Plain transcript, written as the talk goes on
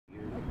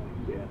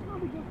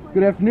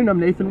Good afternoon, I'm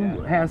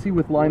Nathan Hasse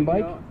with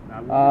LimeBike.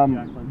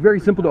 Very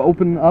simple to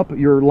open up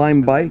your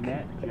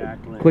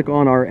LimeBike. Click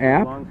on our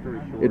app.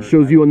 It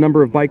shows you a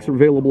number of bikes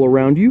available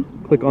around you.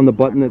 Click on the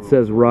button that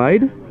says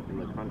Ride.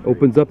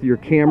 Opens up your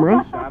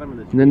camera.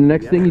 And then the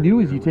next thing you do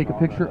is you take a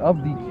picture of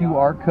the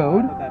QR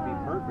code.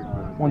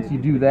 Once you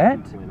do that,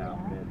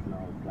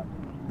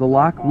 the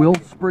lock will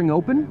spring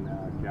open.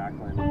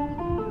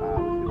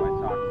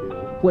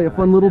 Play a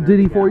fun little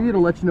ditty for you to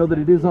let you know that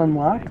it is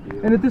unlocked.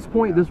 And at this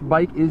point, this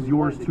bike is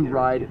yours to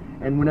ride.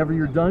 And whenever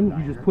you're done,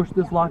 you just push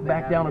this lock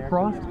back down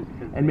across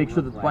and make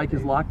sure that the bike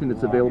is locked and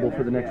it's available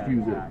for the next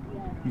user.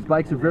 These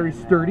bikes are very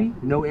sturdy,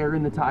 no air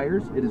in the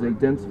tires. It is a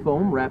dense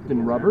foam wrapped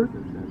in rubber.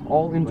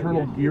 All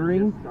internal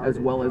gearing as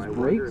well as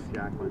brakes.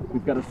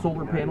 We've got a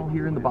solar panel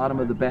here in the bottom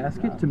of the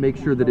basket to make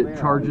sure that it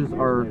charges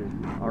our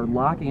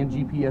lock and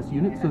GPS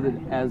unit so that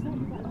as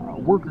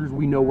workers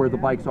we know where the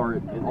bikes are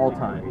at all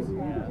times.